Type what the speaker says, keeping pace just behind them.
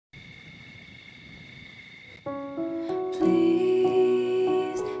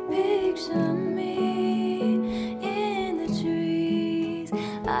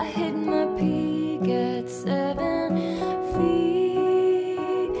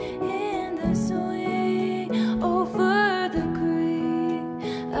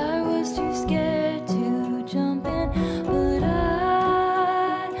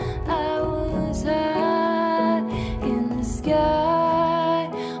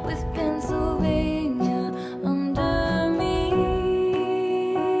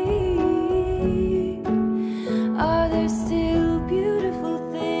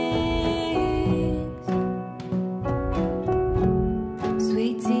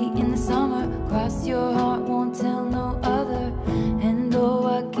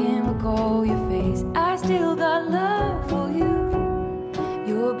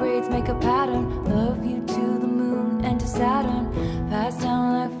Saturn, passed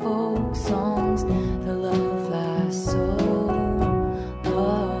down like folk songs. The love lasts so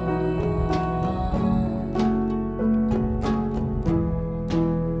long.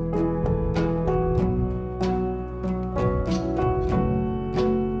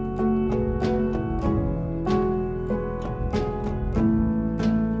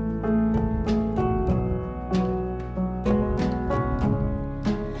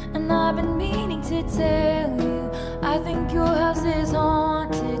 And I've been meaning to tell you, I think your house is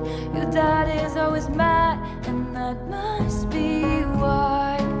haunted. Your dad is always mad, and that must be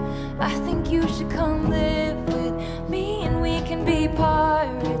why. I think you should come live with me, and we can be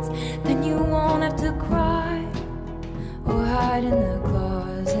pirates. Then you won't have to cry or hide in the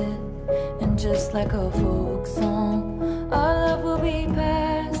closet. And just like a fool,